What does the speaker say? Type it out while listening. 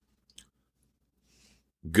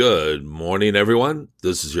Good morning, everyone.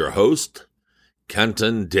 This is your host,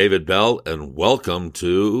 Kenton David Bell, and welcome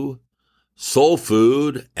to Soul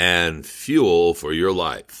Food and Fuel for Your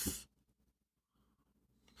Life.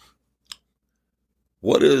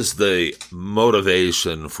 What is the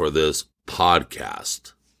motivation for this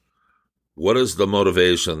podcast? What is the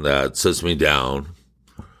motivation that sits me down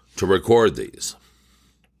to record these?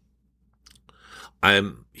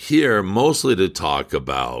 I'm here mostly to talk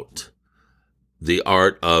about the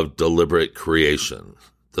art of deliberate creation,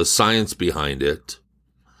 the science behind it,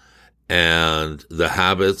 and the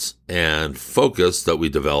habits and focus that we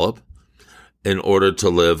develop in order to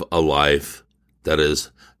live a life that is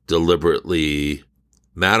deliberately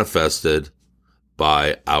manifested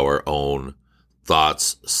by our own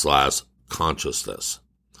thoughts/consciousness.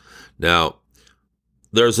 Now,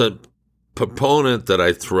 there's a proponent that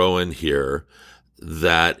I throw in here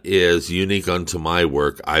that is unique unto my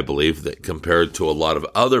work, I believe, that compared to a lot of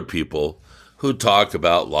other people who talk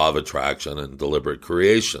about law of attraction and deliberate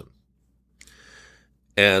creation.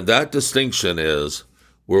 And that distinction is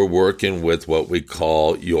we're working with what we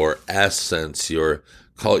call your essence,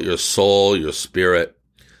 call it your soul, your spirit,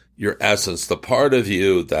 your essence, the part of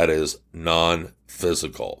you that is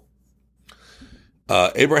non-physical.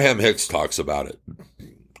 Abraham Hicks talks about it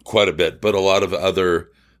quite a bit, but a lot of other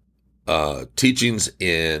teachings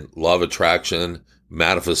in law of attraction,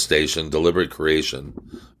 manifestation, deliberate creation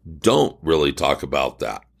don't really talk about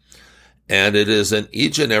that. And it is in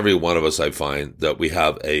each and every one of us, I find, that we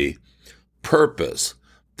have a purpose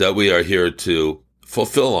that we are here to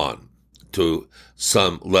fulfill on to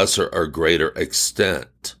some lesser or greater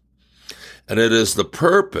extent. And it is the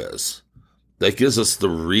purpose that gives us the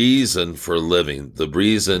reason for living, the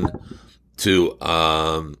reason to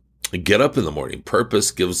get up in the morning.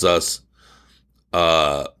 Purpose gives us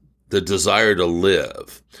the desire to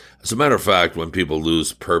live. As a matter of fact, when people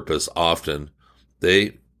lose purpose, often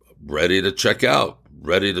they ready to check out,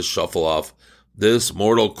 ready to shuffle off this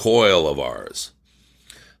mortal coil of ours.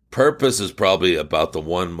 Purpose is probably about the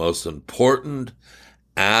one most important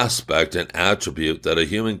aspect and attribute that a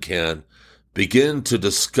human can begin to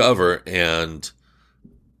discover and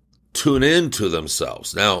tune into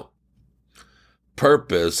themselves. Now,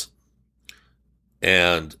 purpose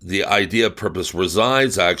and the idea of purpose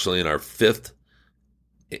resides actually in our fifth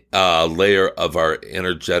layer of our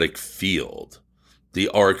energetic field, the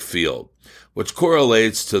auric field, which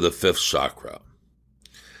correlates to the fifth chakra.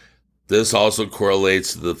 This also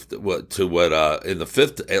correlates to what in the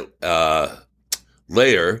fifth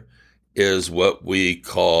layer is what we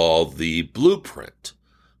call the blueprint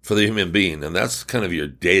for the human being, and that's kind of your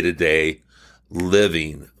day-to-day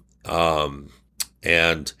living.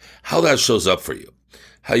 And how that shows up for you,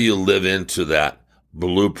 how you live into that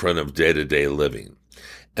blueprint of day-to-day living.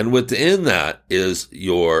 And within that is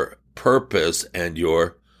your purpose and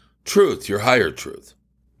your truth, your higher truth.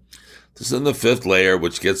 This is in the fifth layer,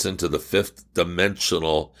 which gets into the fifth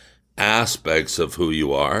dimensional aspects of who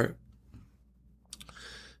you are.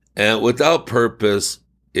 And without purpose,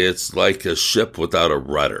 it's like a ship without a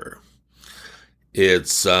rudder.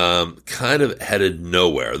 It's kind of headed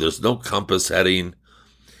nowhere. There's no compass heading.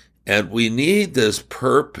 And we need this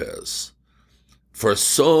purpose for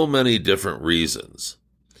so many different reasons.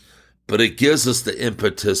 But it gives us the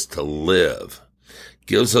impetus to live.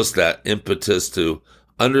 Gives us that impetus to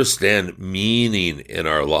understand meaning in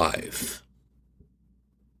our life.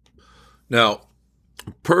 Now,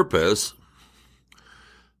 purpose,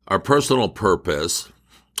 our personal purpose,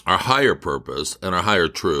 our higher purpose, and our higher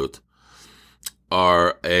truth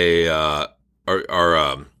are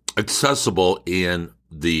accessible in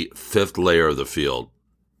the fifth layer of the field,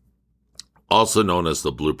 also known as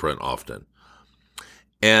the blueprint often.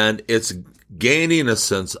 And it's gaining a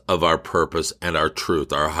sense of our purpose and our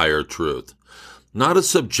truth, our higher truth. Not a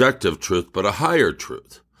subjective truth, but a higher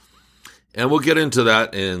truth. And we'll get into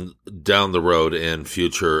that down the road in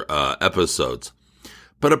future episodes.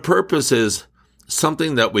 But a purpose is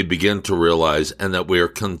something that we begin to realize and that we are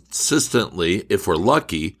consistently, if we're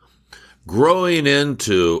lucky, growing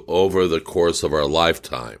into over the course of our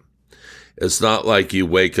lifetime. It's not like you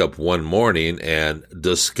wake up one morning and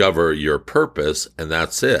discover your purpose and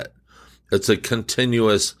that's it. It's a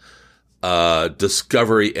continuous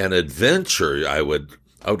discovery and adventure. I would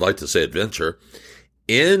like to say adventure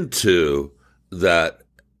into that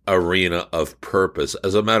arena of purpose.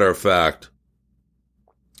 As a matter of fact,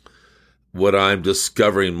 what I'm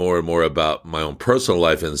discovering more and more about my own personal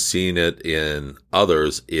life and seeing it in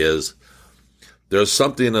others is there's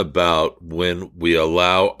something about when we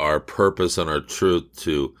allow our purpose and our truth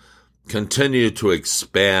to continue to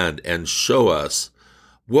expand and show us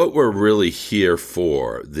what we're really here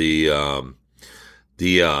for, the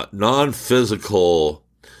non-physical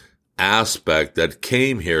aspect that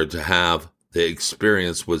came here to have the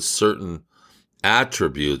experience with certain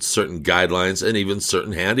attributes, certain guidelines, and even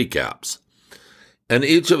certain handicaps. And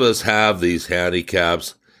each of us have these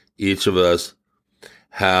handicaps. Each of us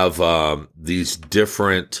have these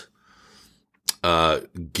different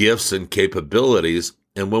gifts and capabilities.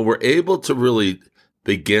 And when we're able to really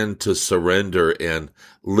begin to surrender and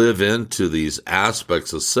live into these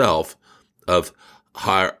aspects of self, of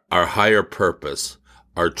our higher purpose,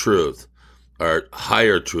 our truth, our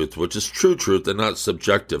higher truth, which is true truth and not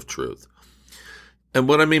subjective truth. And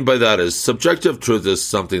what I mean by that is subjective truth is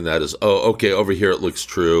something that is, okay, over here it looks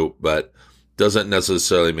true, but doesn't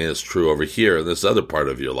necessarily mean it's true over here in this other part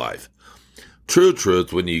of your life. True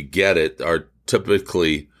truth, when you get it, are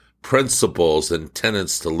typically principles and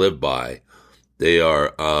tenets to live by. They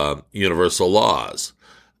are universal laws.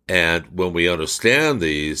 And when we understand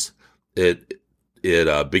these, it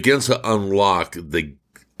begins to unlock the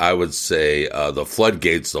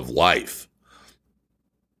floodgates of life.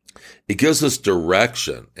 It gives us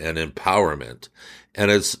direction and empowerment,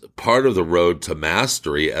 and it's part of the road to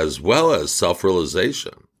mastery as well as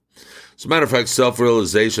self-realization. As a matter of fact,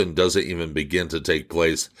 self-realization doesn't even begin to take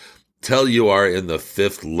place till you are in the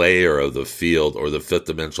fifth layer of the field or the fifth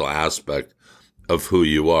dimensional aspect of who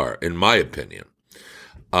you are, in my opinion.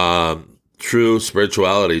 True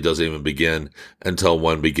spirituality doesn't even begin until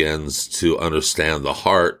one begins to understand the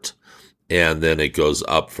heart, and then it goes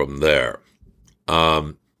up from there.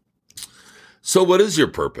 So what is your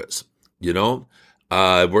purpose?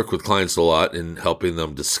 I work with clients a lot in helping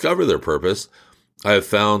them discover their purpose. I have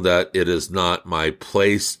found that it is not my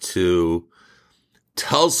place to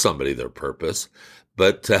tell somebody their purpose,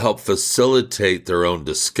 but to help facilitate their own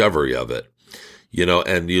discovery of it.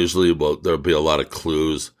 And usually there'll be a lot of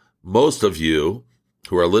clues. Most of you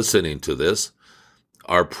who are listening to this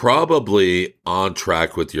are probably on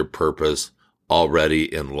track with your purpose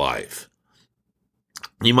already in life.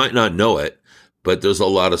 You might not know it, but there's a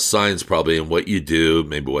lot of signs probably in what you do,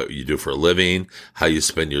 maybe what you do for a living, how you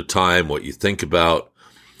spend your time, what you think about.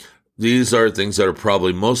 These are things that are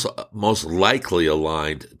probably most likely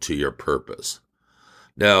aligned to your purpose.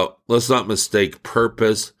 Now, let's not mistake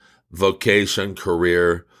purpose, vocation,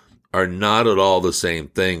 career are not at all the same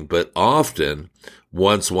thing, but often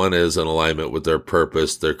once one is in alignment with their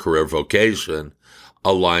purpose, their career vocation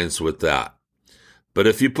aligns with that. But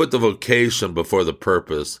if you put the vocation before the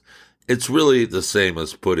purpose, it's really the same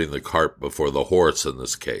as putting the cart before the horse in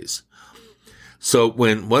this case. So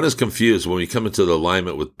when one is confused, when we come into the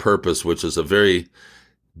alignment with purpose, which is a very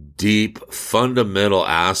deep, fundamental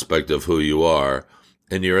aspect of who you are,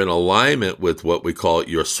 and you're in alignment with what we call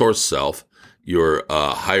your source self, your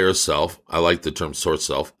higher self. I like the term source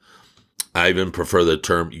self. I even prefer the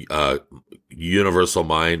term universal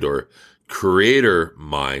mind or creator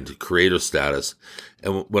mind, creator status.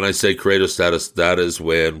 And when I say creator status, that is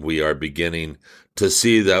when we are beginning to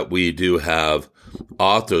see that we do have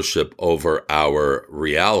authorship over our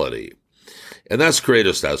reality. And that's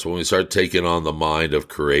creator status, when we start taking on the mind of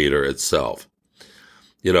creator itself.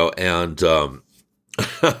 And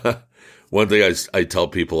one thing I tell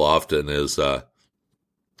people often is,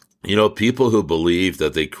 people who believe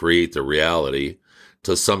that they create the reality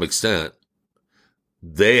to some extent,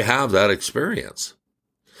 they have that experience.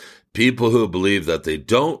 People who believe that they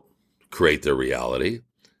don't create their reality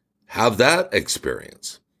have that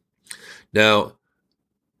experience. Now,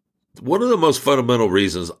 one of the most fundamental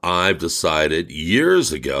reasons I've decided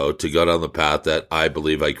years ago to go down the path that I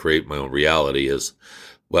believe I create my own reality is,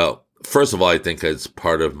 well, first of all, I think it's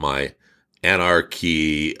part of my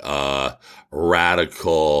anarchy,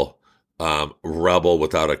 radical, rebel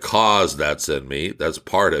without a cause that's in me. That's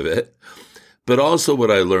part of it. But also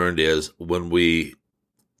what I learned is when we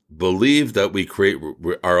believe that we create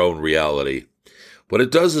our own reality, what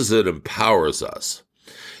it does is it empowers us.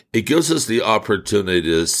 It gives us the opportunity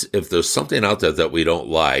to, if there's something out there that we don't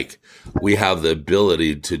like, we have the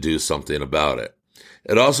ability to do something about it.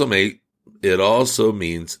 It also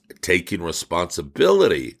means taking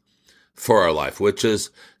responsibility for our life, which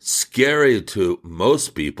is scary to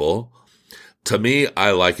most people. To me,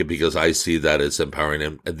 I like it because I see that it's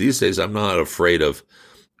empowering. And these days, I'm not afraid of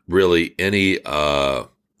really any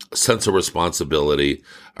sense of responsibility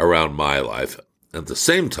around my life. At the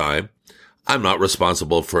same time, I'm not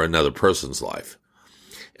responsible for another person's life.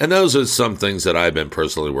 And those are some things that I've been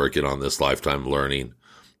personally working on this lifetime, learning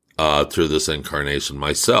through this incarnation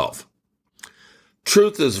myself.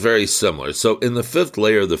 Truth is very similar. So in the fifth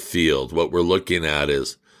layer of the field, what we're looking at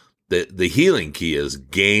is the healing key is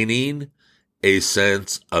gaining a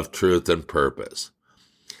sense of truth and purpose.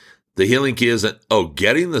 The healing key isn't,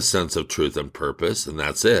 getting the sense of truth and purpose, and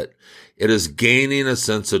that's it. It is gaining a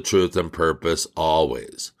sense of truth and purpose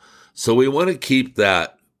always. So we want to keep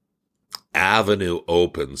that avenue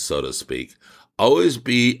open, so to speak. Always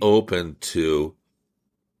be open to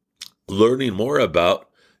learning more about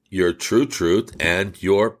your true truth and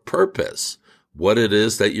your purpose, what it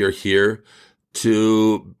is that you're here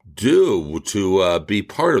to do, to be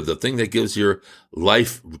part of, the thing that gives your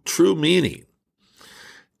life true meaning.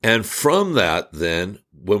 And from that, then,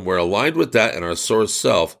 when we're aligned with that and our source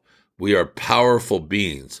self, we are powerful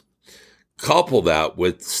beings. Couple that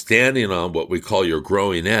with standing on what we call your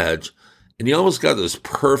growing edge, and you almost got this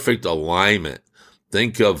perfect alignment.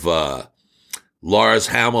 Think of Lars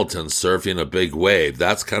Hamilton surfing a big wave.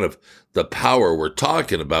 That's kind of the power we're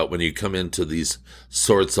talking about when you come into these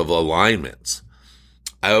sorts of alignments.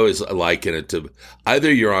 I always liken it to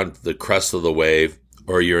either you're on the crest of the wave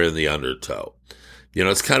or you're in the undertow.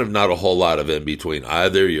 It's kind of not a whole lot of in between.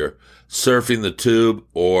 Either you're surfing the tube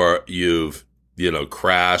or you've,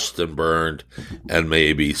 crashed and burned and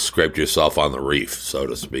maybe scraped yourself on the reef, so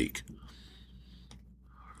to speak.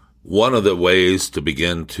 One of the ways to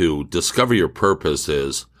begin to discover your purpose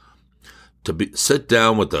is to sit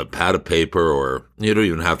down with a pad of paper, or you don't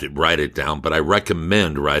even have to write it down, but I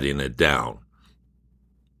recommend writing it down.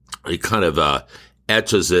 It kind of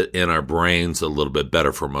etches it in our brains a little bit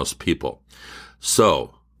better for most people.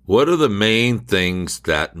 So, what are the main things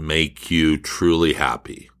that make you truly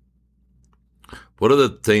happy? What are the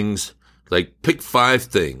things, pick 5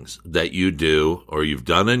 things that you do or you've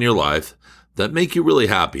done in your life that make you really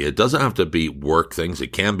happy. It doesn't have to be work things.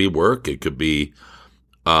 It can be work. It could be,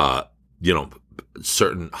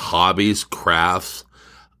 certain hobbies, crafts,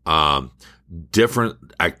 different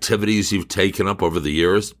activities you've taken up over the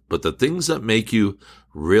years. But the things that make you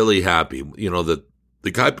really happy, the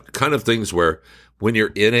kind of things where when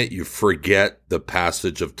you're in it, you forget the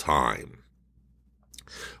passage of time.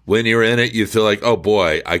 When you're in it, you feel like, oh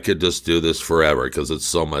boy, I could just do this forever because it's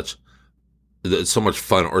so much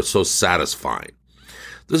fun or so satisfying.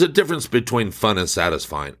 There's a difference between fun and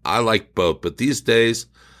satisfying. I like both, but these days,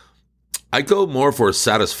 I go more for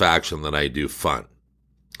satisfaction than I do fun.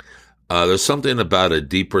 There's something about a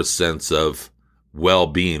deeper sense of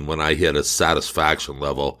well-being when I hit a satisfaction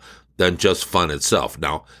level than just fun itself.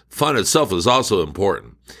 Now, fun itself is also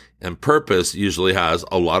important, and purpose usually has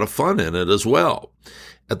a lot of fun in it as well.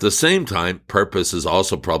 At the same time, purpose is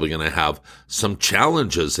also probably going to have some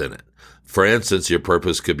challenges in it. For instance, your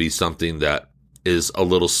purpose could be something that is a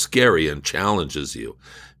little scary and challenges you.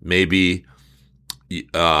 Maybe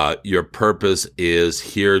your purpose is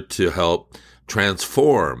here to help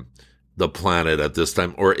transform the planet at this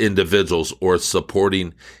time, or individuals, or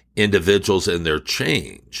supporting individuals in their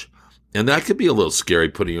change. And that could be a little scary,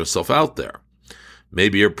 putting yourself out there.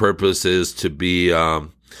 Maybe your purpose is to be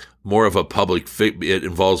more of a public figure. It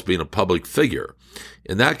involves being a public figure.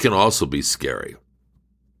 And that can also be scary.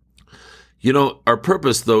 Our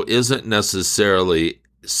purpose, though, isn't necessarily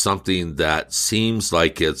something that seems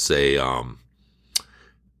like it's a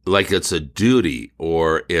duty,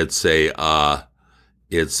 or it's a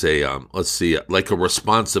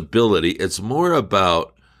responsibility. It's more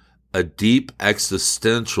about a deep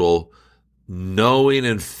existential knowing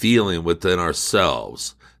and feeling within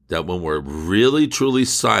ourselves that when we're really, truly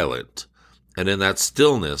silent and in that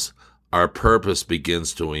stillness, our purpose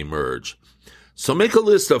begins to emerge. So make a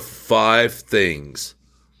list of 5 things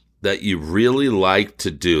that you really like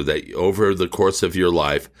to do that over the course of your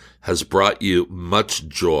life has brought you much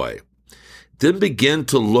joy. Then begin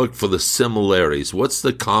to look for the similarities. What's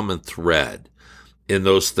the common thread in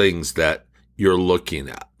those things that you're looking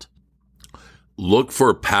at? Look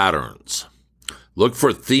for patterns. Look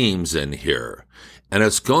for themes in here. And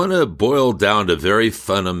it's going to boil down to very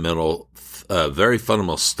fundamental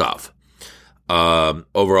stuff.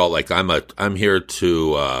 Overall, I'm here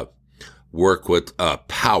to work with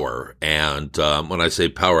power. And when I say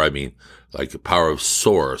power, I mean like the power of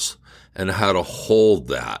source, and how to hold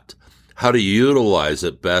that, how to utilize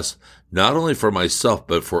it best, not only for myself,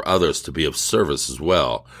 but for others to be of service as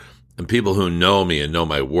well. And people who know me and know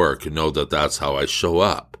my work know that that's how I show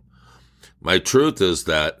up. My true truth is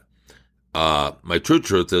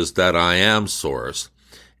that I am source,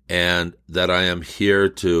 and that I am here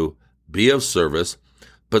to be of service,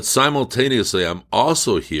 but simultaneously I'm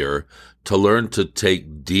also here to learn to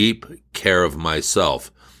take deep care of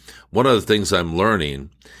myself. One of the things I'm learning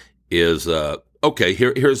is,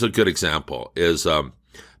 here's a good example, is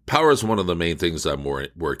power is one of the main things I'm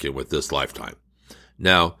working with this lifetime.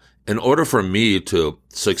 Now, in order for me to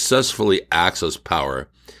successfully access power,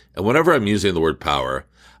 And whenever I'm using the word power,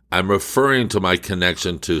 I'm referring to my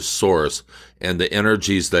connection to source and the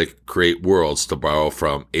energies that create worlds, to borrow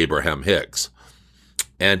from Abraham Hicks.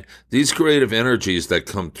 And these creative energies that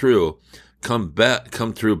come through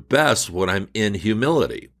best when I'm in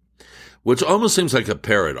humility, which almost seems like a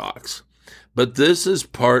paradox. But this is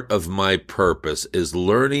part of my purpose, is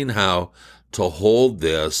learning how to hold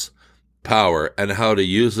this power and how to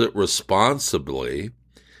use it responsibly.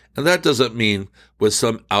 And that doesn't mean with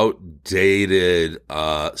some outdated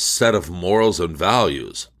set of morals and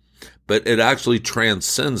values, but it actually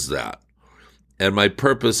transcends that. And my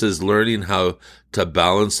purpose is learning how to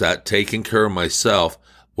balance that, taking care of myself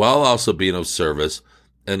while also being of service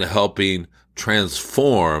and helping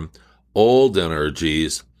transform old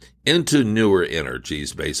energies into newer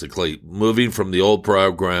energies, basically moving from the old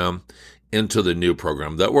program into the new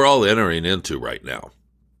program that we're all entering into right now.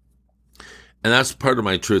 And that's part of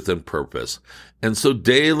my truth and purpose. And so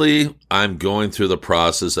daily, I'm going through the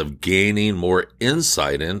process of gaining more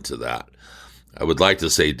insight into that. I would like to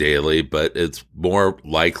say daily, but it's more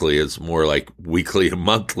like weekly and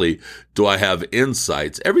monthly. Do I have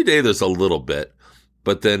insights? Every day there's a little bit,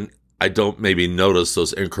 but then I don't maybe notice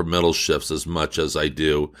those incremental shifts as much as I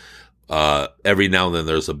do. Every now and then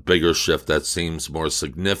there's a bigger shift that seems more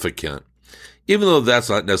significant, even though that's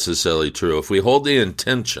not necessarily true. If we hold the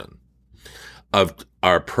intention of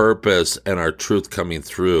our purpose and our truth coming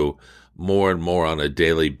through more and more on a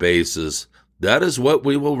daily basis, that is what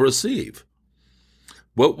we will receive.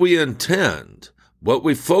 What we intend, what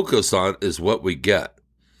we focus on is what we get.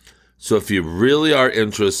 So if you really are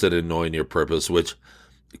interested in knowing your purpose, which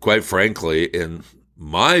quite frankly, in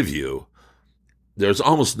my view, there's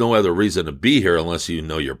almost no other reason to be here unless you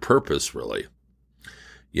know your purpose, really.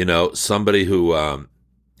 You know, somebody who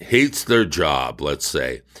hates their job, let's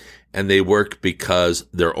say, and they work because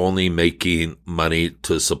they're only making money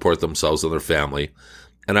to support themselves and their family.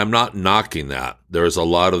 And I'm not knocking that. There's a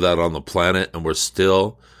lot of that on the planet, and we're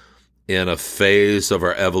still in a phase of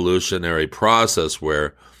our evolutionary process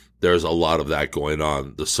where there's a lot of that going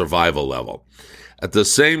on, the survival level. At the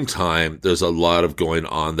same time, there's a lot of going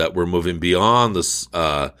on that we're moving beyond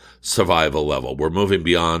the survival level. We're moving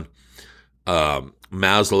beyond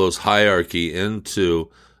Maslow's hierarchy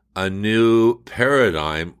into a new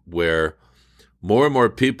paradigm where more and more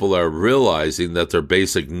people are realizing that their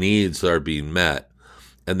basic needs are being met.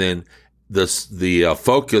 And then the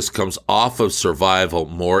focus comes off of survival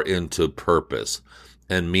more into purpose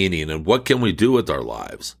and meaning. And what can we do with our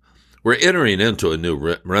lives? We're entering into a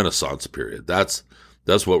new renaissance period. That's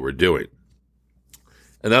what we're doing.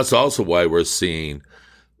 And that's also why we're seeing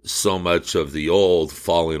so much of the old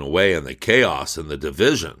falling away and the chaos and the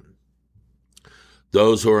division.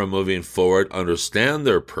 Those who are moving forward understand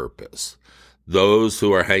their purpose. Those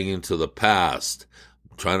who are hanging to the past,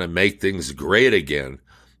 trying to make things great again,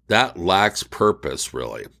 that lacks purpose,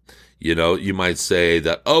 really. You know, you might say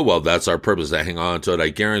that, oh, well, that's our purpose. I hang on to it. I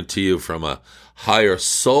guarantee you from a higher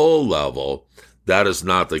soul level, that is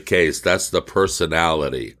not the case. That's the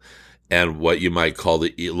personality and what you might call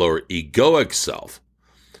the lower egoic self,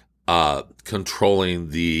 controlling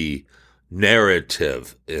the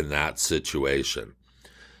narrative in that situation.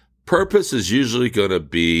 Purpose is usually going to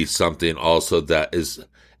be something also that is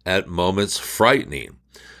at moments frightening.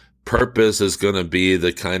 Purpose is going to be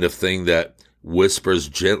the kind of thing that whispers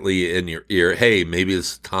gently in your ear, hey, maybe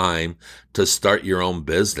it's time to start your own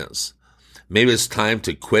business. Maybe it's time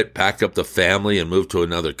to quit, pack up the family, and move to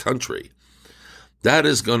another country. That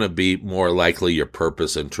is going to be more likely your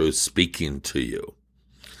purpose and truth speaking to you.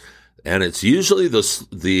 And it's usually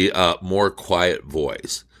the more quiet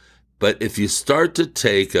voice. But if you start to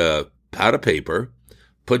take a pad of paper,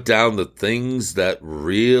 put down the things that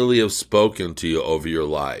really have spoken to you over your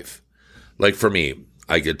life. Like for me,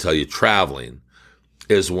 I could tell you traveling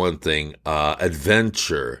is one thing,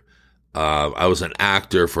 adventure. I was an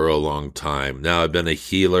actor for a long time. Now I've been a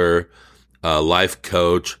healer, a life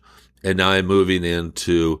coach, and now I'm moving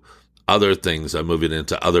into other things. I'm moving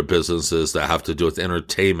into other businesses that have to do with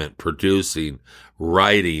entertainment, producing,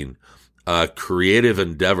 writing, creative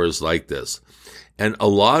endeavors like this. And a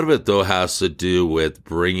lot of it, though, has to do with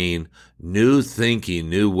bringing new thinking,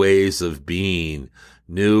 new ways of being,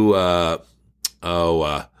 new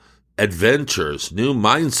adventures, new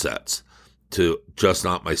mindsets to just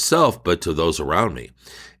not myself, but to those around me.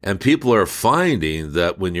 And people are finding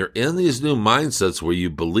that when you're in these new mindsets where you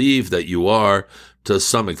believe that you are, to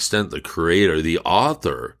some extent, the creator, the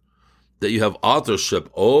author, that you have authorship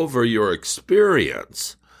over your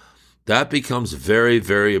experience, that becomes very,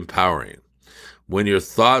 very empowering. When your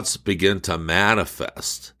thoughts begin to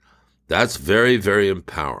manifest, that's very, very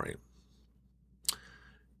empowering.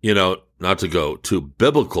 Not to go too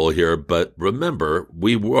biblical here, but remember,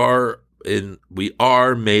 we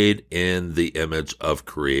are made in the image of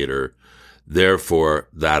Creator. Therefore,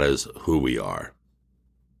 that is who we are.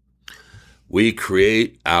 We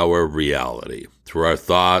create our reality through our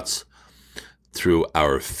thoughts, through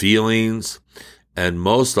our feelings, and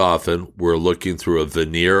most often we're looking through a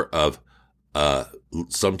veneer of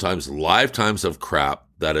sometimes lifetimes of crap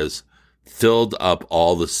that has filled up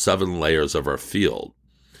all the 7 layers of our field.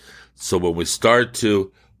 So when we start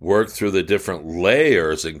to work through the different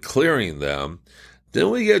layers and clearing them, then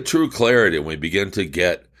we get true clarity and we begin to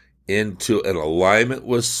get into an alignment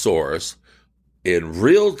with Source in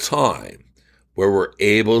real time where we're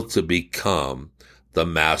able to become the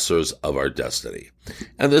masters of our destiny.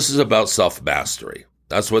 And this is about self-mastery.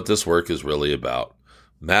 That's what this work is really about,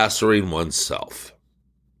 mastering oneself.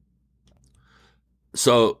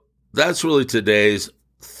 So that's really today's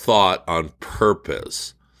thought on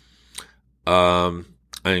purpose. I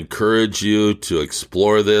encourage you to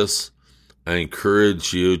explore this. I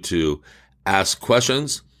encourage you to ask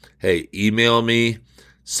questions. Hey, email me,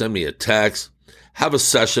 send me a text, have a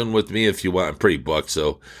session with me if you want. I'm pretty booked,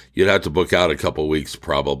 so you'd have to book out a couple weeks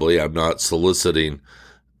probably. I'm not going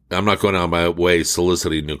out of my way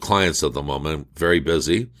soliciting new clients at the moment. I'm very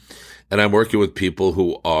busy. And I'm working with people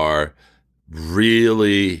who are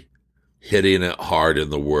really hitting it hard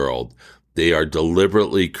in the world. They are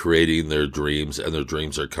deliberately creating their dreams, and their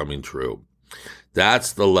dreams are coming true.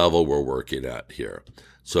 That's the level we're working at here.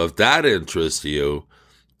 So if that interests you,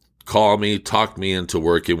 call me, talk me into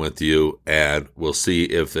working with you, and we'll see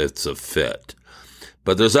if it's a fit.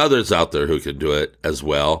 But there's others out there who can do it as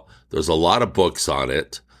well. There's a lot of books on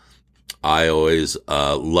it. I always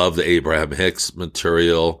love the Abraham Hicks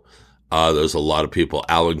material. There's a lot of people.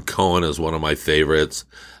 Alan Cohen is one of my favorites.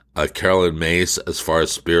 Carolyn Mace, as far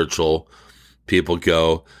as spiritual people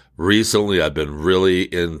go. Recently, I've been really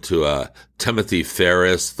into Timothy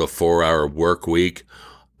Ferriss, The 4-Hour Work Week.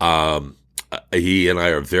 He and I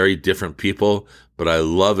are very different people, but I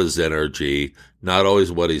love his energy. Not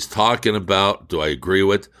always what he's talking about do I agree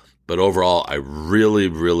with, but overall, I really,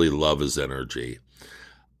 really love his energy.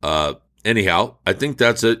 Anyhow, I think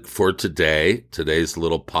that's it for today's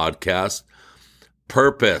little podcast.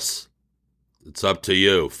 Purpose. It's up to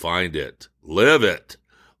you. Find it. Live it.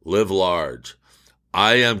 Live large.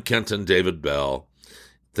 I am Kenton David Bell.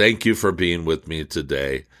 Thank you for being with me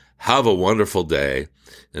today. Have a wonderful day.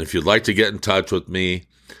 And if you'd like to get in touch with me,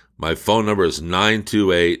 my phone number is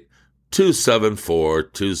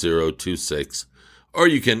 928-274-2026, or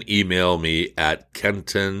you can email me at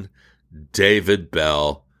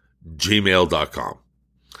kentondavidbell@gmail.com.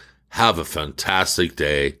 Have a fantastic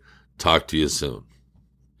day. Talk to you soon.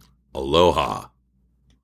 Aloha.